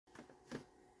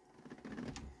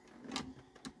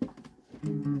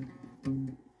The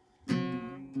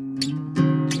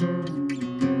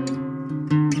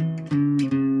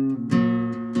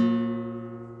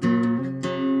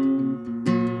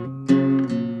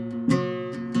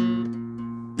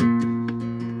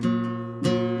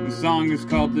song is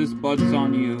called This Bud's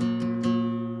on You.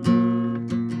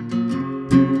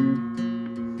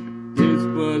 This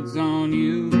bud's on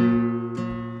you.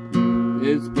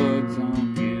 This bud's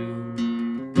on you.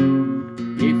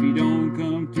 If you don't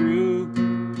come through,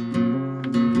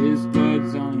 this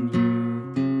bud's on you.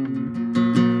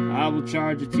 I will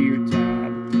charge it to your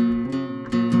tab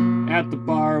at the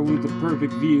bar with the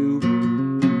perfect view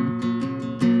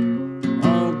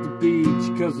of the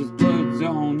beach, 'cause this bud's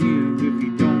on you. If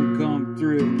you don't come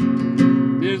through,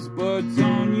 this bud's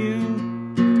on you.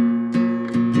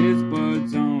 This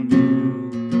bud's on you.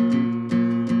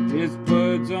 This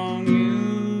bud's on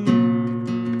you.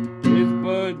 This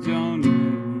bud's on you.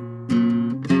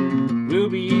 We'll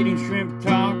be eating shrimp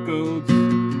tacos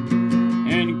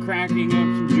and cracking up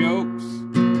some jokes.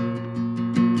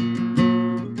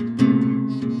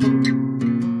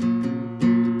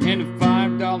 And the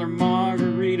 $5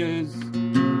 margaritas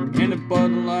and a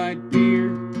Bud Light beer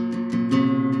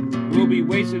will be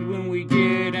wasted when we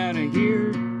get out of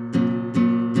here.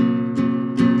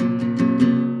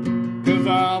 'Cause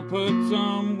I'll put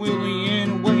some Willie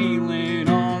and Waylon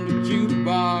on the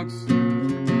jukebox,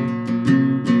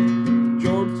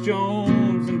 George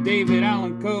Jones and David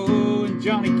Allan Coe and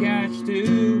Johnny Cash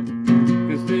too.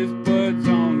 'Cause this bud's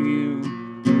on you.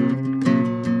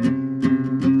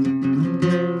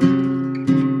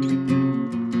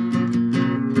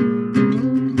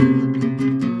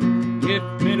 If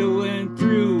Middle and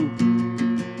through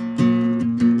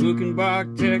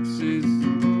Luckenbach, Texas,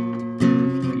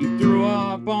 you threw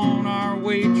up on our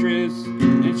waitress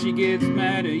and she gets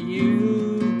mad at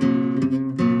you,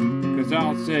 'cause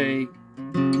I'll say,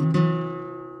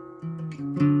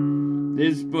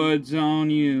 this bud's on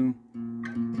you.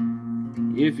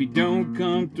 If you don't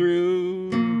come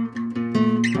through,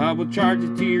 I will charge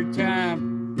it to your tab.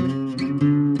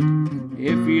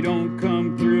 If you don't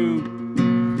come through,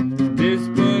 this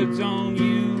bud's on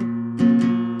you.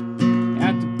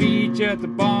 At the beach, at the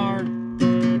bar,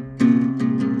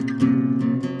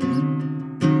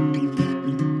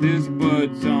 this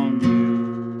bud's on you.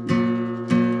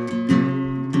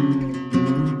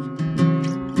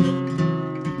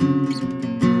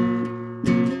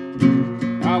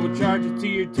 I will charge it to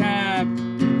your tab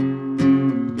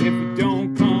if you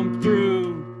don't come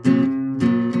through.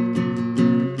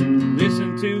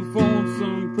 Listen to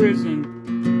Folsom Prison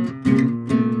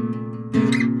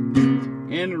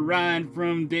and a ride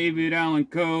from David Allan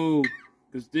Coe,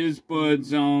 'cause this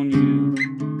bud's on you.